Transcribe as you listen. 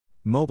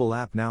mobile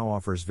app now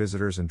offers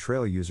visitors and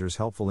trail users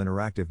helpful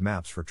interactive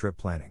maps for trip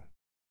planning.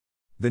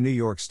 The New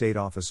York State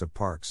Office of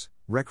Parks,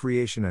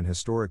 Recreation and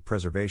Historic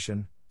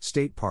Preservation,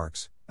 State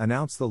Parks,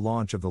 announced the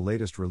launch of the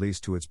latest release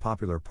to its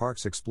popular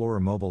Parks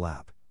Explorer mobile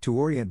app, to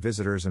orient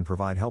visitors and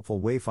provide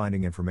helpful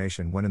wayfinding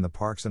information when in the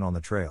parks and on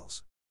the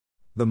trails.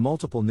 The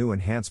multiple new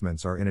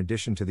enhancements are in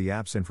addition to the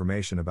app's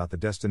information about the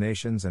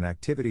destinations and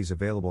activities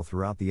available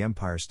throughout the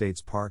Empire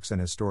State's parks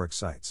and historic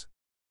sites.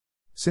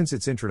 Since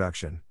its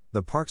introduction,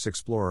 the Parks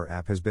Explorer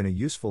app has been a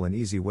useful and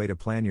easy way to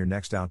plan your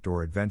next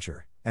outdoor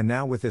adventure, and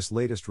now with this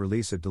latest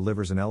release it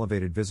delivers an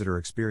elevated visitor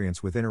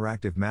experience with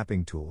interactive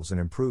mapping tools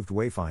and improved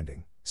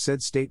wayfinding,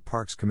 said State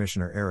Parks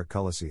Commissioner Eric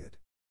Cullessiat.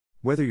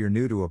 Whether you're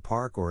new to a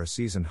park or a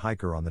seasoned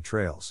hiker on the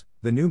trails,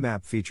 the new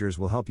map features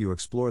will help you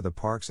explore the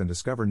parks and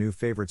discover new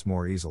favorites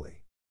more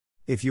easily.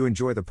 If you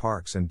enjoy the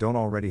parks and don't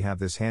already have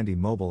this handy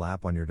mobile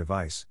app on your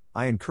device,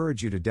 I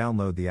encourage you to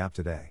download the app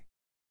today.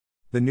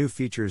 The new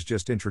features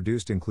just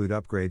introduced include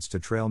upgrades to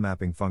trail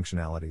mapping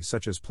functionality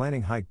such as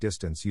planning hike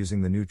distance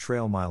using the new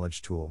trail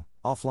mileage tool,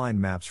 offline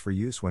maps for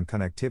use when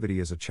connectivity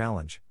is a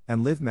challenge,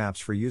 and live maps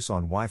for use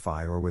on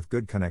Wi-Fi or with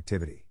good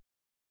connectivity.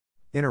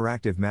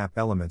 Interactive map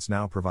elements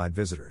now provide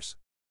visitors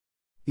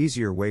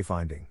easier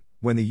wayfinding.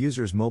 When the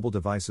user's mobile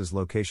device's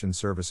location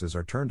services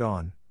are turned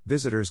on,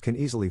 visitors can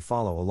easily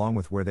follow along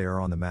with where they are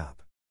on the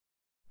map.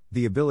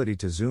 The ability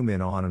to zoom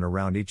in on and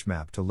around each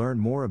map to learn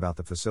more about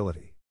the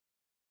facility.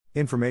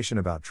 Information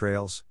about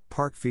trails,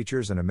 park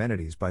features and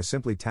amenities by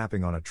simply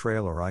tapping on a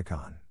trail or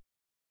icon.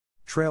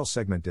 Trail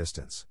segment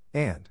distance,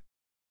 and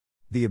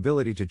the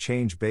ability to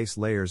change base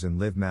layers in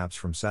live maps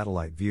from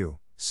satellite view,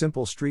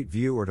 simple street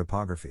view or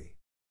topography.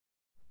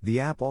 The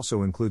app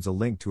also includes a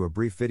link to a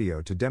brief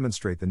video to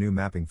demonstrate the new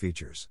mapping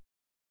features.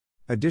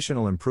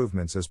 Additional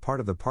improvements as part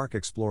of the Park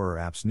Explorer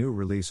app's new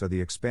release are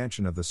the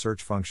expansion of the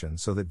search function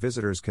so that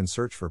visitors can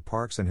search for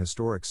parks and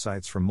historic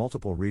sites from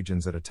multiple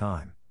regions at a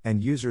time,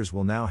 and users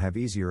will now have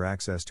easier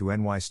access to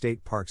NY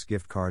State Parks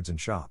gift cards and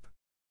shop.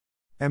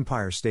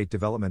 Empire State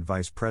Development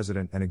Vice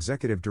President and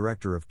Executive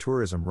Director of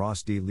Tourism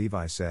Ross D.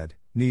 Levi said,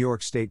 "New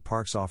York State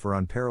Parks offer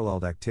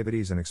unparalleled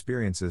activities and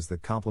experiences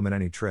that complement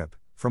any trip,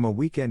 from a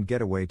weekend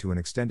getaway to an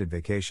extended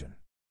vacation.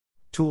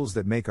 Tools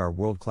that make our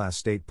world-class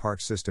state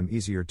park system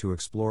easier to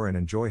explore and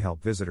enjoy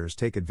help visitors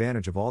take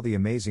advantage of all the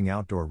amazing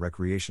outdoor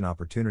recreation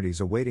opportunities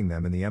awaiting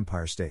them in the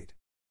Empire State."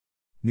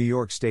 New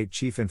York State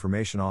Chief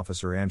Information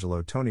Officer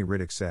Angelo Tony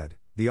Riddick said,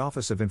 "The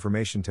Office of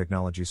Information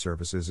Technology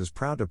Services is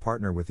proud to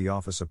partner with the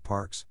Office of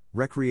Parks,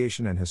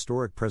 Recreation and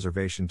Historic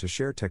Preservation to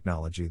share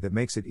technology that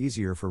makes it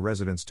easier for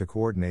residents to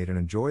coordinate and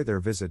enjoy their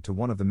visit to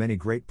one of the many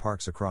great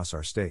parks across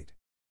our state."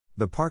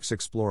 The Parks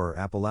Explorer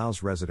app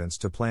allows residents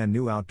to plan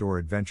new outdoor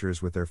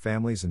adventures with their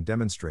families and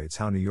demonstrates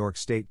how New York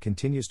State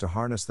continues to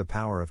harness the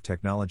power of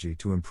technology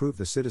to improve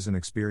the citizen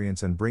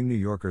experience and bring New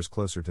Yorkers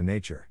closer to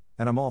nature,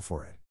 and I'm all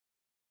for it.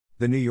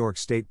 The New York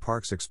State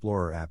Parks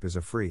Explorer app is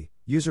a free,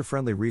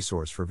 user-friendly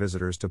resource for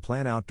visitors to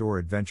plan outdoor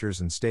adventures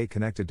and stay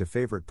connected to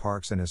favorite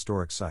parks and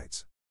historic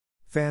sites.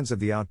 Fans of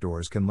the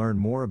outdoors can learn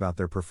more about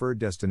their preferred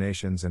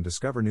destinations and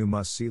discover new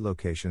must-see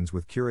locations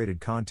with curated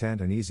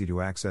content and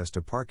easy-to-access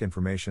to park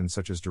information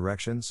such as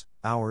directions,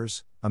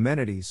 hours,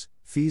 amenities,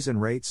 fees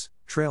and rates,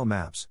 trail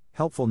maps,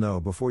 helpful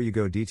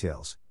know-before-you-go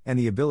details, and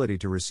the ability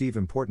to receive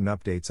important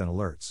updates and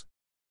alerts.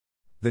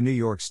 The New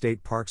York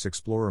State Parks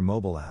Explorer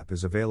mobile app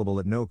is available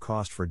at no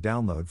cost for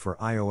download for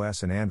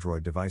iOS and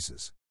Android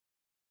devices.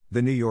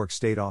 The New York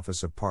State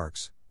Office of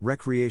Parks,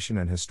 Recreation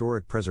and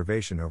Historic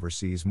Preservation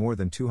oversees more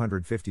than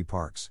 250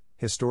 parks,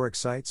 historic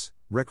sites,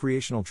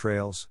 recreational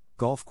trails,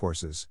 golf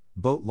courses,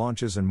 boat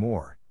launches and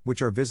more,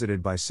 which are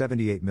visited by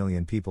 78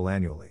 million people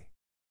annually.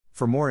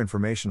 For more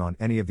information on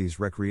any of these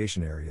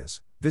recreation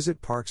areas,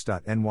 visit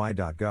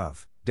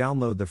parks.ny.gov,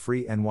 download the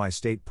free NY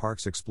State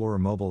Parks Explorer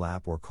mobile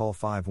app or call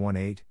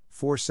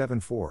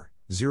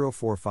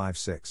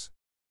 518-474-0456.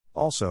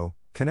 Also,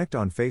 connect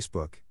on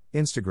Facebook,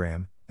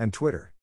 Instagram, and Twitter.